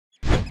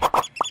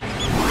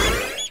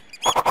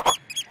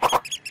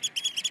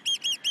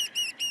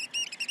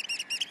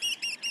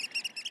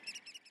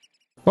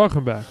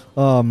Welcome back.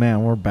 Oh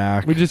man, we're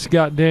back. We just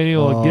got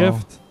Daniel a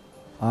gift.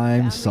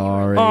 I'm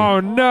sorry. Oh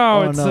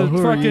no, Oh, it's no, a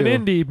who are fucking you?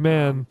 indie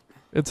man.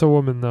 It's a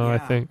woman though, I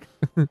think.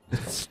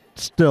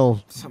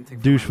 Still,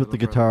 douche with the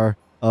guitar.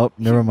 Oh,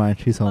 never mind.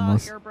 She's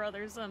homeless. Your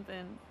brother's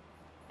something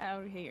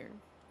out here.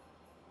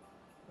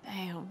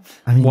 Damn.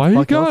 I mean, why you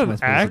fuck else got am I an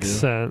supposed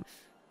to do? accent?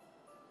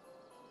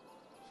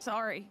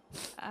 Sorry.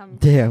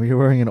 Damn, you're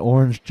wearing an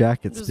orange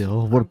jacket Just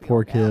still. What a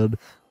poor kid.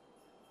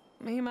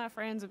 Me and my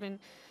friends have been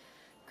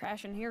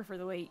crashing here for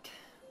the week.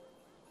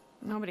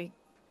 Nobody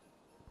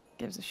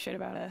gives a shit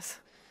about us.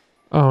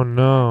 Oh I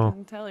no.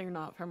 can tell you're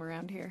not from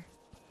around here.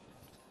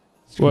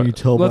 Can you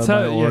tell by let's my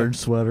have- yeah. orange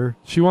sweater?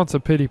 She wants a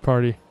pity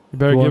party. You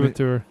better Do you give want it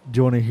to her. Do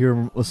you want to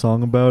hear a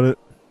song about it?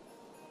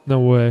 No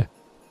way.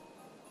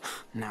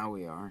 Now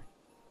we are.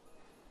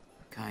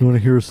 You want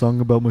to hear a song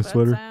about my That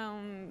sweater?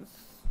 sounds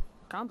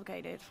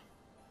complicated.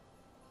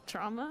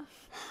 Trauma?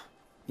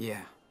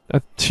 Yeah.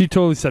 She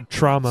totally said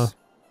trauma.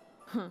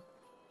 Huh.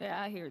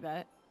 Yeah, I hear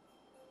that.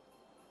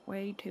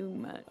 Way too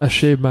much. I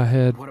shaved my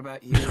head. What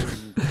about you?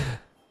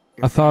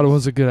 I thought it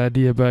was a good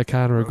idea, but I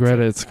kind of regret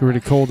it. It's pretty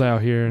cold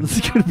out here. And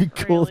It's gonna be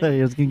cold out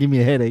here. It's gonna give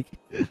me a headache.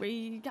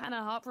 We kind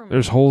of hop from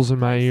there's holes in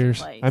my place to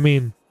ears. place, I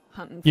mean,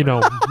 hunting you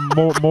for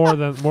know,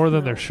 more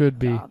than there should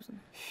be. jobs and-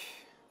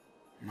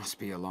 Must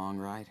be a long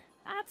ride.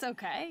 That's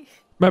okay.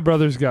 My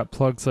brother's got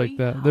plugs like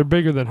that. They're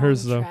bigger than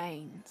hers On though.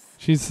 trains.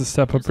 She needs to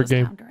step up her Gives us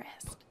game. time to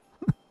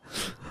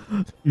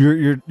rest.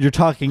 You're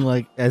talking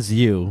like as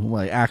you,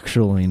 like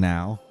actually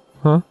now.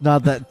 Huh?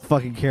 Not that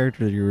fucking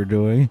character that you were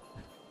doing.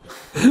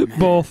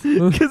 Both.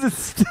 Because it's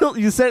still,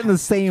 you said it in the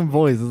same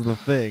voice as the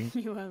thing.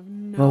 You have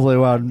And no I was like,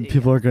 wow, idea.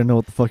 people aren't gonna know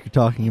what the fuck you're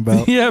talking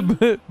about. Yeah,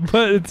 but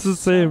it's the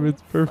same. So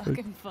It's perfect.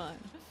 Fucking fun.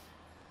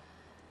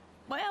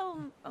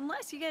 Well,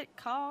 unless you get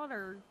caught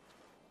or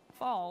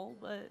fall,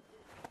 but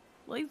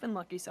we've been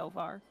lucky so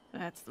far.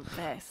 That's the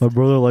best. My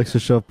brother likes to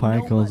shove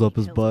pine cones Nobody up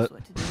his tells butt. us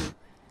what to do.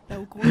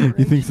 No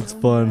He thinks it's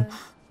corporation, fun. no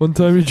One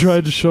time he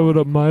tried to shove it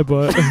up my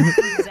butt.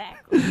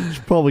 exactly.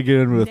 Should probably get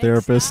in with a Next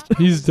therapist. stop,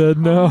 He's dead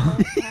now.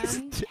 Humboldt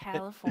County,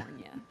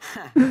 California.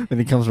 Then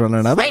he comes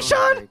running up. Hey,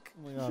 Sean!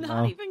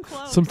 Not even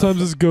close. Sometimes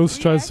his ghost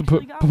We tries to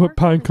actually got put work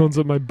pine to do. cones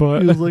up my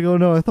butt. He was like, oh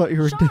no, I thought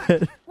you were Sean,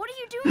 dead. what are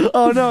you doing?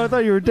 Oh no, I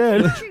thought you were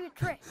dead. Picture your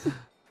dress.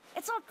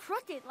 It's all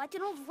crooked like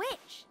an old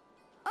witch.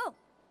 Oh,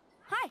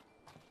 hi.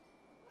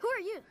 Who are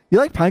you? You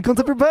like pine cones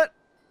up your butt?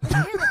 Your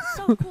hair looks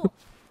so cool.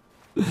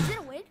 Is it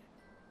a wig?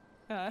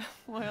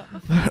 Well,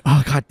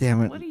 Oh god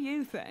damn it. what do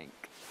you think?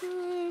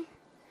 I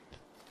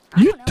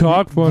You don't know.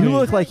 talk funny. You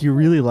look like you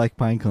really like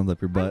pine cones up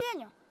your I'm butt.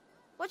 Daniel.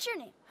 What's your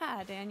name?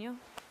 Hi, Daniel.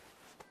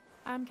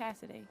 I'm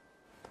Cassidy.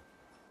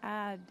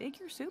 I dig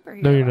your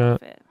superhero No, you're not.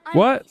 outfit. I'm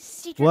What? a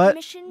secret What?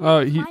 mission Oh,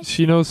 with my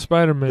she knows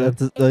Spider-Man.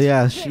 That's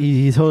yeah,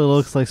 he totally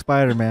looks like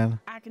Spider-Man.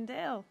 I can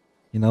tell.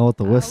 You know, with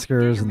the I hope you get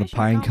whiskers your and the mission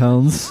pine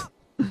accomplished.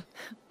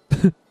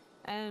 cones.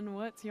 And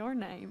what's your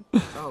name?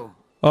 Oh,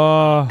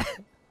 Uh,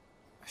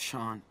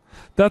 Sean.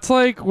 that's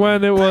like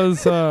when it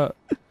was I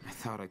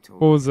thought I told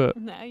what was it?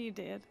 Now you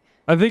did.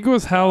 I think it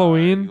was You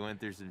Halloween. went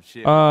through some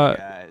shit Uh, with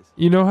the guys.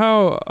 You know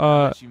how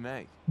How much you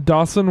make?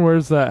 Dawson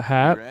wears that You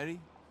hat? ready?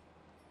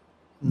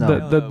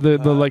 No.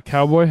 The like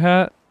cowboy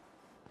hat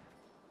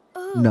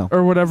Ooh, No.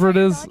 or whatever it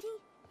is. doggy?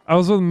 I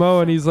was with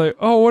Mo and he's like,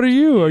 "Oh, what are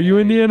you? Are you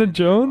Yeah, Indiana you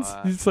Jones?"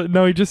 know, He's like,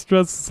 "No, he just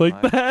dresses like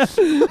Like, that."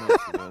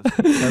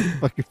 That's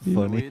fucking We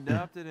funny.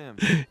 adopted him.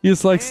 He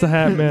just likes the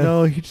hat, man.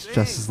 No, he just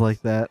dresses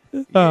like that.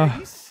 Yeah,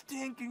 you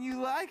stink and you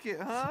like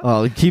it, huh?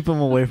 Oh, keep him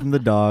away from the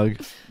dog.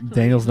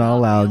 Daniel's not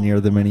allowed near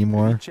them Have you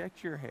anymore.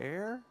 checked your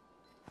hair?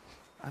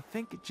 I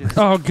think it just.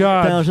 Oh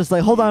God. Daniel's just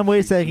like, hold on, wait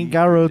a second,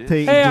 gotta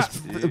rotate. Hey,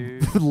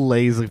 and just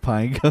lays a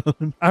pine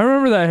cone. I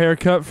remember that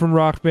haircut from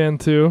Rock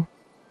Band 2.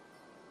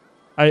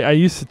 I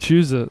used to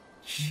choose it.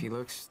 She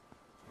looks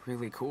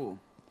really cool,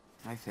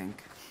 I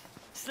think.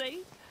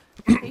 See?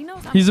 He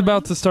knows I'm He's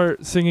about clean. to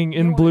start singing You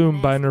 "In wanna Bloom"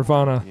 dance by with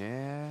Nirvana.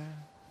 Yeah,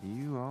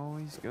 you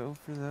always go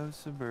for those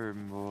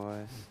suburban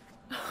boys.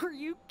 Are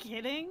you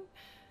kidding?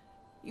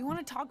 You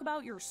want to talk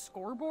about your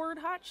scoreboard,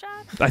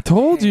 hotshot? I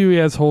told you he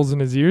has holes in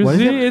his ears. Why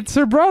does he See, have- it's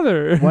her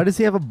brother. Why does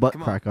he have a butt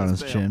Come on, crack on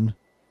let's his bail. chin?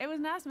 It was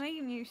nice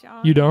meeting you,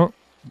 Sean. You don't?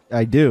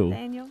 I do.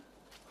 Daniel.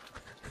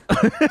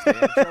 Stay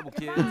out of trouble,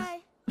 kids. Bye.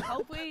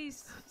 Hope we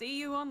see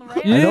you on the rail.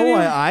 You I know didn't why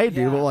even- I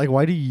do, but Yeah. like,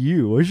 why do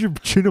you? Why's your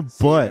chin a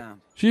See you butt?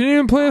 around. She didn't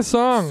even play a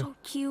song. So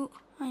cute.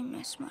 I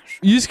miss mushrooms.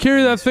 You just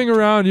carry that thing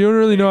around. You don't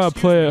really know how to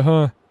play it,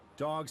 huh?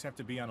 Dogs have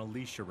to be on a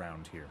leash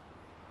around here.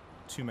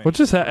 Too many. What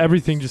just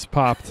everything just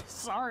popped.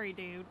 Sorry,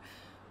 dude.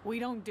 We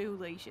don't do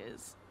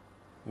leashes.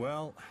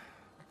 Well,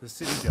 the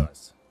city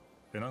does.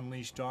 An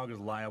unleashed dog is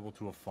liable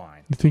to a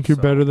fine. You think you're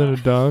So, better than a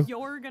dog?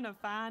 You're gonna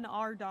find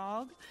our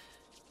dog?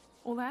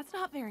 Well, that's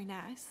not very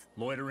nice.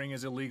 Loitering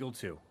is illegal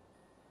too.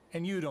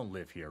 And you don't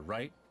live here,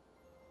 right?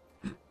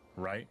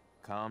 Right?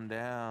 Calm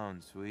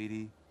down,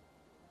 sweetie.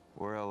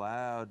 We're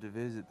allowed to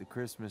visit the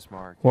Christmas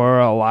market. We're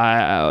The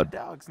allowed.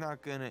 dog's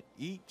not gonna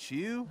eat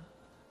you.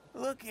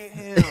 Look at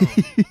him.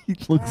 He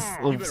looks You so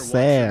better watch your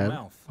sad.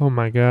 mouth. Oh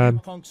my You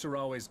God. punks are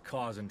always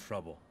causing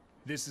trouble.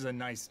 This is a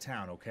nice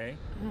town, okay?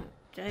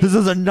 This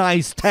is a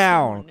nice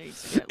town. Someone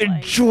needs to get laid.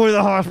 Enjoy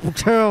the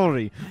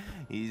hospitality.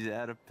 He's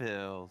out of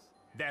pills.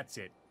 That's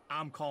it.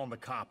 I'm calling the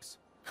cops.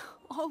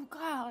 Oh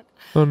God.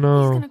 Oh He's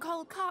no. gonna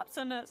call the cops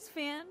on us,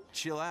 Finn.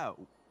 Chill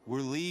out. We're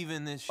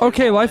leaving this shit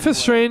Okay, hole Life is anyway.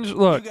 Strange.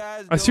 Look, You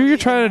guys I see don't what you're even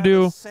trying to have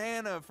a do,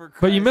 Santa, for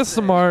but you Christ's missed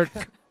the sake. mark.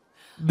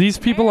 These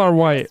people Merry are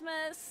white.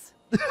 Christmas.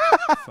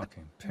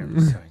 Fucking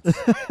parasites.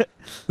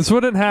 This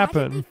wouldn't Why did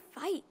happen. they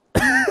fight?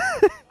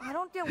 I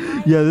don't get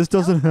why. Yeah, this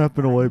doesn't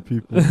happen to white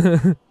people.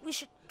 We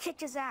should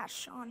kick his ass,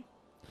 Sean.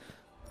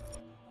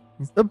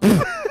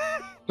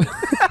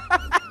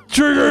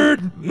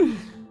 Triggered.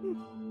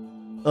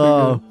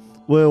 Oh,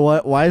 wait,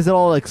 why is it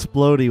all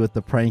explodey with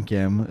the prank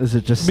him? Is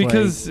it just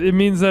Because it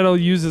means that he'll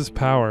use his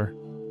power.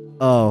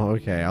 Oh,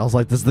 okay. I was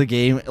like, this is the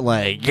game.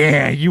 Like,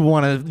 yeah, you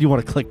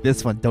wanna click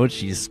this one,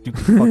 don't you,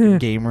 stupid fucking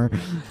gamer?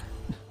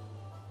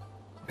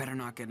 Better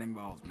not get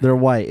involved. Man. They're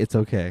white. It's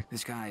okay.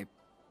 This guy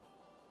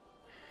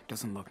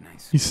doesn't look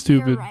nice. He's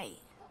stupid. You're right.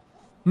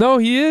 No,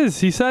 he is.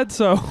 He said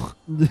so.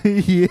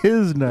 He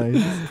is nice.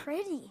 He's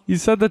pretty. He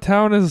said the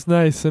town is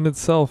nice in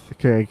itself.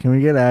 Okay, can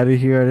we get out of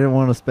here? I didn't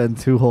want to spend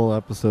 2 whole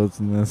episodes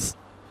in this.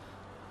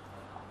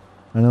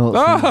 I know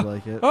it seems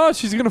like it. Oh,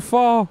 she's gonna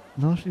fall.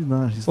 No, she's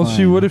not. She's Well, fine.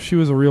 she would if she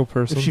was a real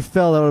person. If she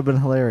fell, that would have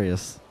been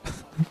hilarious.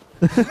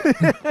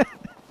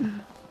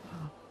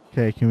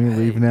 Okay, can we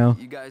leave now?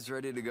 You guys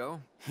ready to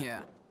go? Yeah.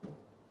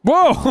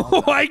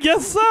 Whoa! I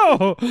guess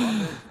so.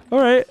 All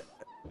right.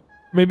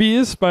 Maybe he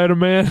is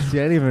Spider-Man. See,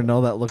 I didn't even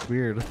know that looked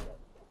weird.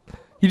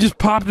 He just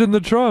popped in the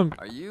trunk.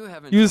 Are you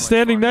having He was too much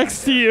standing fun next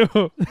back to there?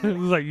 you. He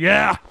was like,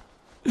 yeah.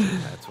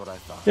 That's what I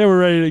thought. Yeah, we're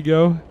ready to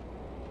go.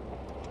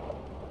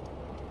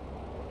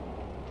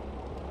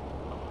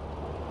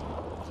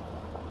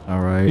 All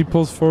He right.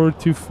 pulls forward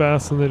too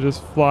fast and they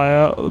just fly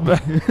out of the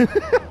back.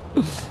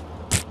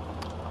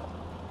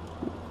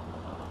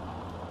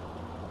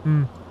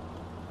 Hmm.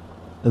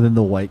 And then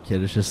the white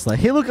kid is just like,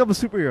 hey, look, I'm a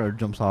superhero.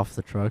 Jumps off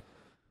the truck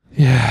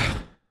Yeah.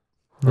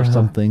 or Uh-huh.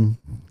 something.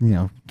 You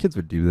know, kids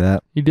would do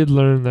that. He did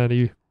learn that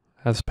he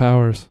has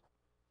powers.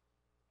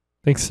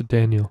 Thanks to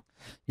Daniel.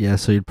 Yeah,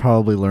 so he'd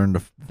probably learn to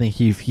think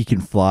he can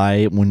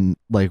fly when,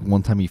 like,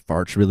 one time he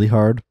farts really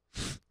hard.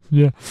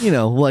 Yeah. You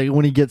know, like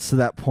when he gets to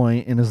that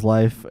point in his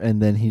life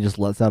and then he just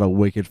lets out a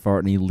wicked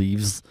fart and he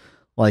leaves,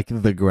 like,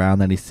 the ground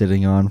that he's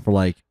sitting on for,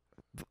 like,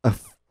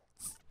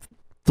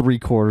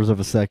 3/4 of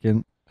a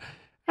second.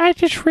 I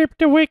just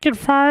ripped a wicked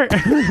fart.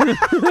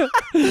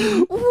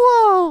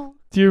 Whoa!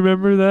 Do you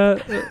remember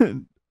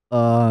that?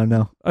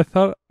 No. I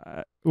thought,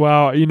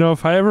 wow, you know,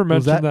 if I ever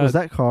mentioned Was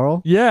that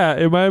Carl? yeah,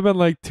 it might have been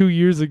like 2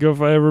 years ago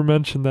if I ever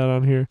mentioned that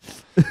on here.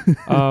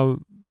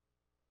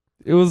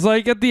 It was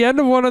like at the end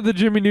of one of the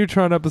Jimmy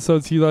Neutron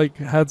episodes, he like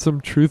had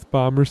some truth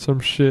bomb or some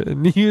shit,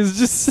 and he was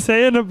just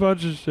saying a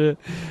bunch of shit,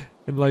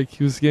 and like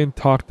he was getting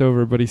talked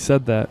over, but he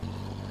said that.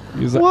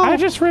 He was like, Whoa. I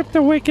just ripped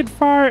a wicked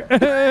fart.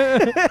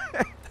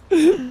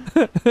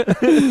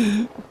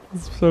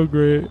 It's so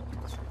great.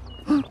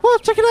 Oh,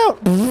 check it out!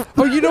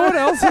 Oh, you know what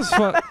else is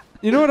fun?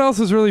 You know what else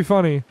is really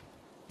funny?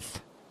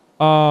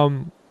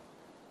 That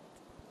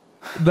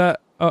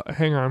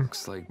hang on.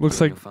 Looks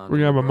like we're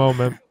gonna have a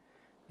moment.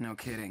 No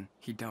kidding.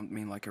 He dumped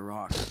me like a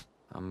rock.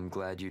 I'm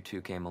glad you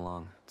two came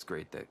along. It's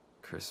great that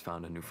Chris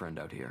found a new friend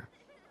out here.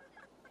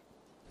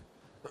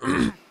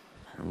 It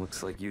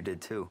looks like you did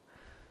too.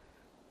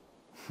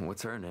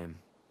 What's her name?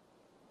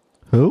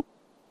 Who?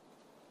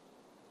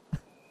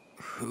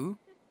 Who?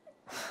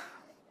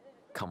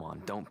 Come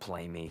on, don't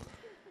play me.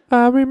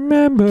 I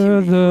remember Cutie you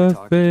were the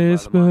talking to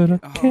face, by the but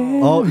I market.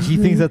 can't. Oh, he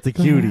thinks that's a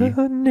cutie.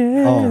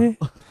 Oh.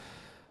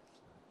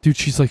 Dude,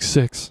 she's like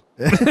 6.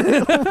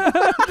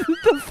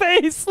 The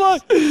face,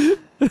 look.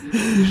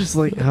 He's just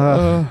like,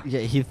 yeah,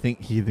 he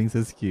thinks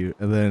it's cute,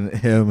 and then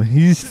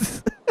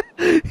his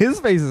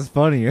face is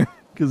funnier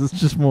because it's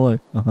just more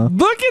like,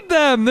 Look at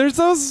them. They're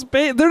so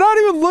they're not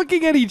even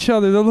looking at each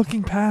other. They're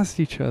looking past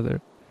each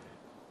other.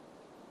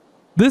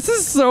 This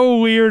is so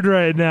weird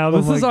right now. Oh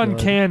This my is God.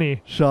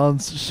 uncanny.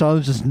 Sean's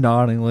just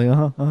nodding like,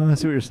 I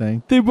see what you're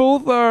saying. They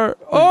both are.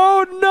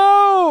 Oh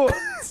no!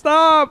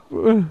 Stop.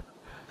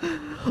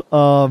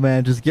 Oh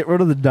man, just get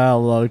rid of the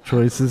dialogue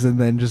choices and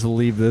then just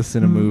leave this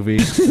in a movie.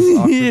 Just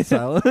awkward Yeah.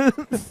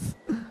 silence.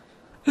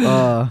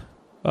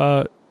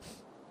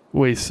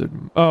 Wasted.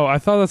 Oh, I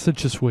thought that said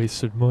just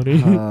wasted money.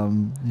 Yeah,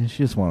 she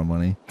just wanted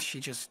money. She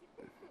just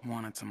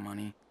wanted some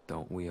money.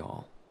 Don't we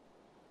all?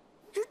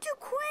 You're too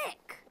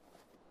quick.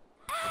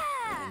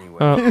 Anyway,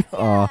 I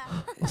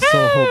was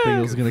so hoping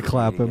it was gonna good for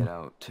clap me to him. Get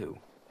out too.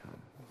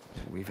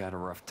 We've had a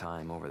rough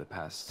time over the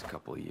past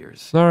couple of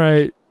years. All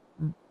right.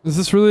 Is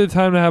this really the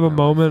time to have a My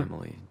moment?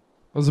 family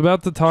I was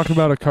about to talk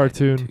about a died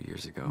cartoon. 2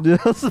 years ago. I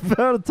was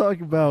about to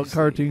talk about Obviously.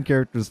 cartoon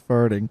characters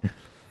farting.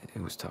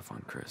 It was tough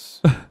on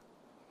Chris.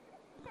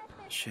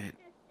 Shit.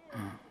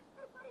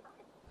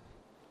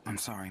 I'm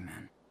sorry,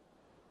 man.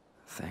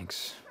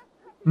 Thanks.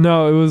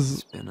 No, it was.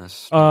 It's been a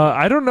struggle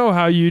I don't know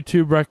how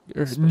YouTube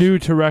knew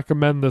to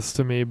recommend this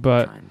to me,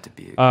 but trying to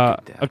be a good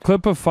a dad.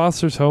 clip of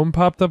Foster's Home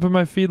popped up in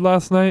my feed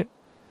last night,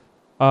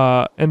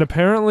 and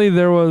apparently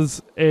there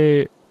was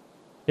a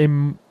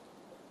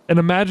an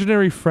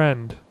imaginary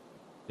friend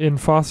in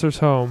Foster's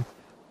home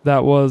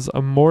that was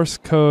a Morse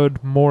code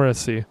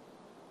Morrissey.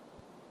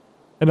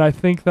 And I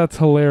think that's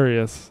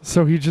hilarious.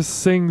 So he just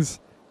sings.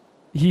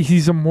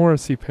 He's a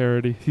Morrissey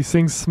parody. He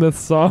sings Smith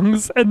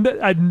songs, and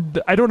I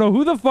don't know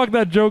who the fuck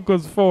that joke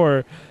was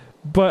for,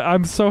 but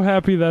I'm so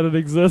happy that it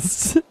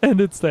exists and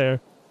it's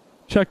there.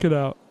 Check it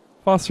out.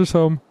 Foster's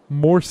home,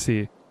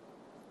 Morrissey.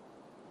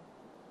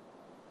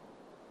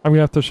 I'm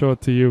gonna have to show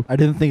it to you. I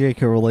didn't think I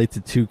could relate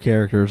to two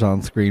characters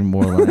on screen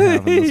more than I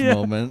have in this Yeah.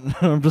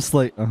 moment. I'm just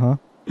like, cool.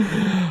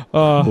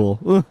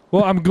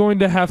 Well, I'm going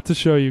to have to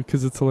show you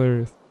because it's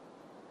hilarious.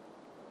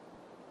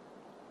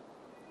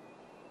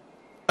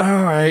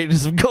 All right,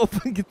 just go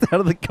and get out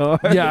of the car.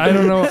 Yeah, I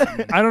don't know.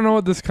 I don't know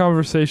what this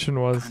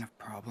conversation was. Kind of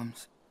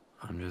problems.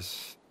 I'm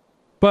just.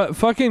 But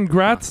fucking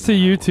grats to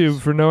YouTube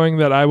for knowing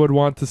that I would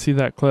want to see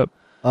that clip.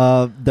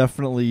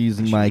 Definitely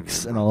using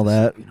mics and all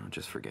that. You know,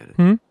 just forget it.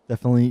 Hmm?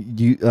 Definitely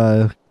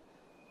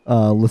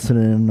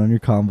listening on your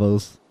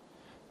combos.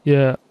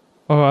 Yeah.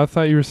 Oh, I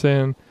thought you were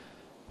saying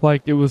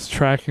like it was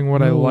tracking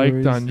what I No liked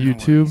worries. on No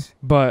YouTube, worries.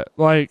 but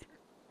like,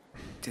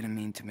 Didn't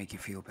mean to make you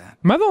feel bad.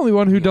 am I the only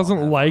one who We all doesn't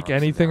have our like ups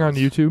and anything on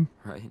downs. YouTube?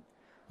 Right?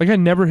 Like I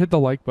never hit the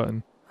like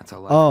button. That's how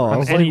life Oh, I works.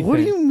 was On like, what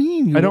do anything. you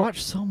mean? You I don't-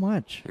 watch so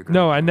much. Your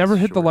No, I grandpa's never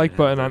hit the short like and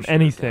button had on short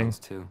anything. gals,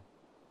 too.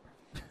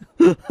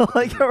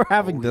 Like we're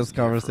having Always this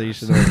here for us.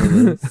 conversation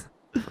over this.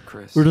 For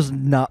Chris. We're just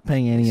not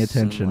paying any they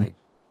seem attention. like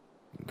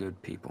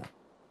good people.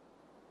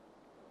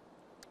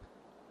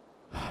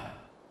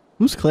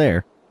 Who's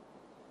Claire?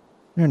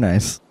 You're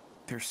nice.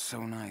 They're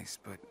so nice,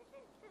 but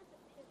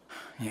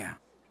yeah,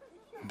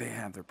 they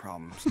have their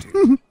problems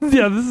too.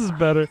 Yeah, this is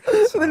better.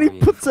 And then he Sorry.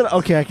 puts it.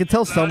 Okay, I can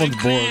tell someone's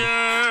bored.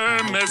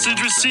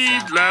 Message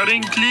received, loud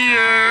and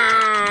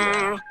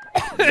clear.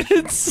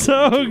 It's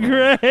so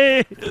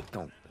great.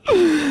 Don't.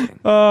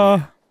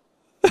 I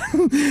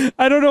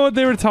don't know what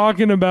they were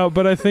talking about,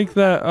 but I think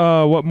that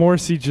what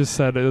Morrissey just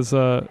said is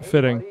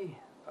fitting.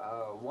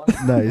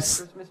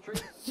 Nice.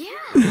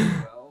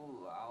 Yeah.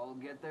 I'll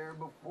get there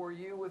before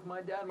you with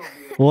my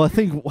dadmobile. Well, I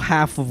think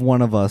half of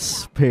one of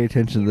us pay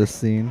attention to this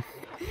scene.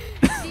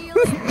 See you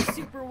later,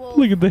 Super Wolf.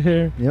 Look at the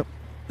hair. Yep.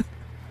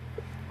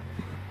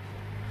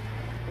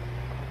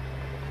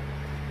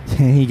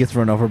 He gets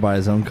run over by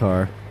his own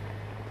car.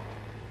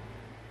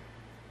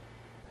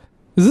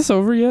 Is this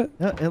over yet?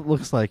 Yeah, it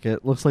looks like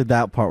it. Looks like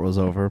that part was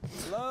over.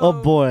 Oh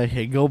boy,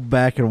 hey, go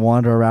back and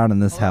wander around in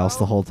this house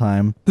the whole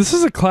time. This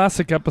is a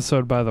classic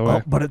episode, by the way.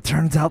 Oh, but it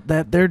turns out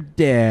that they're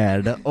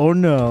dead. Oh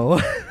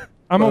no.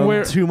 I'm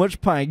aware. Too much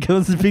pine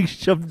cones is being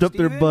shoved up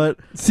their butt.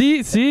 See,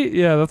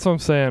 yeah, that's what I'm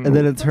saying. And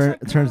then it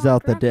turns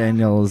out that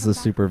Daniel is a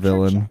super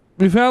villain.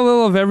 We've had a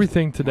little of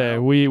everything today.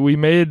 We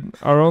made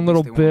our own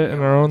little bit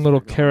and our own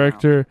little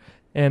character,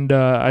 and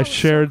I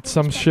shared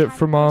some shit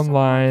from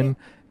online,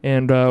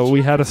 and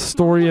we had a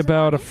story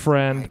about a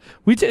friend.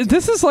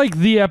 This is like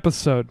the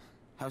episode.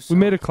 How so? We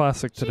made a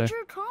classic She today,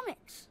 drew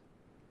comics.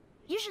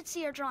 You should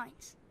see her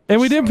drawings.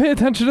 and we didn't pay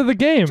attention to the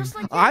game. Just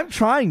like I'm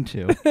trying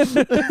to.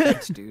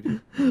 Thanks,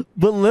 dude.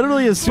 But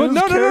literally as soon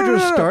as But no,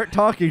 characters no. start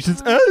talking,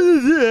 she's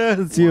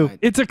it's you. What?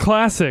 It's a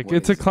classic. What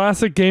It's a is it?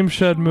 classic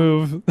Gameshed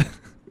move.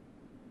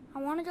 I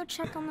want to go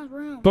check on the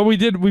room. But we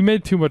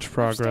made too much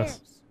progress.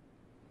 Upstairs.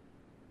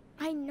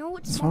 I know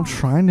it's That's what I'm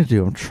trying to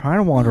do. I'm trying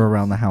to wander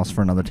around the house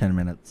for another 10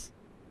 minutes.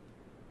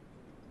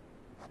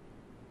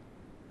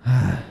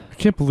 I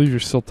can't believe you're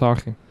still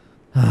talking.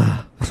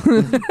 What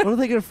are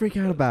they going to freak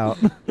out about?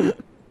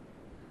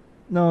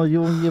 No,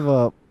 you won't give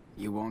up.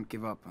 You won't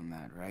give up on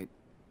that, right?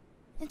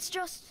 It's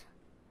just,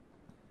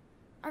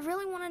 I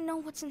really want to know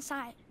what's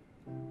inside.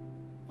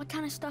 What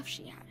kind of stuff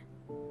she had.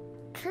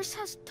 Chris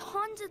has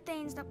tons of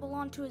things that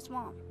belong to his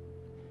mom.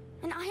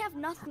 And I have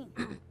nothing.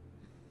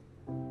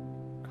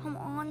 Come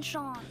on,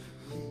 Sean.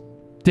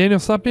 Daniel,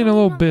 stop being a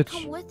Why little don't you bitch.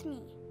 Come with me.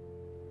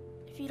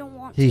 If you don't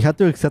want You to. have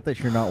to accept that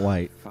you're not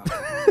white. Fuck.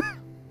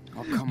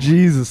 I'll come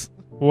Jesus.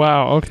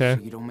 Wow, with okay. you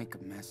so you don't make a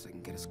mess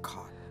and get us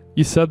caught.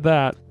 You said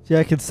that. See,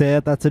 I could say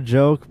that's a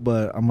joke,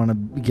 but I'm going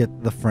to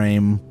get the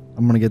frame.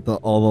 I'm going to get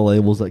all the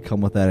labels that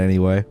come with that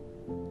anyway.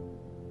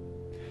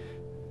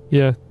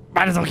 Yeah.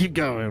 Might as well keep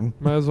going.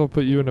 Might as well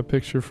put you in a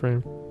picture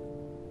frame.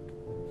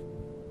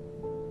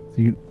 So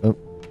you, oh,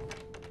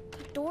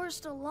 The door's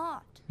still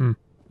locked.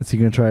 is he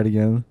going to try it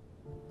again?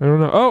 I don't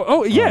know.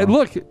 Oh, yeah, Oh.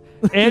 look.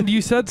 And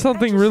you said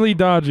something really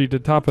dodgy to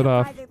top it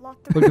off. Why they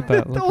locked the Look at door.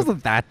 that. That Look at,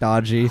 wasn't that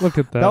dodgy. look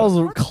at that. That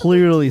was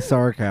clearly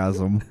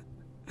sarcasm.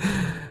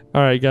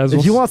 All right, guys.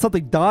 If you want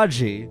something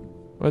dodgy,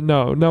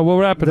 no, we'll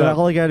wrap it then up.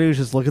 all you gotta do is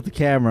just look at the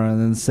camera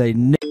and then say,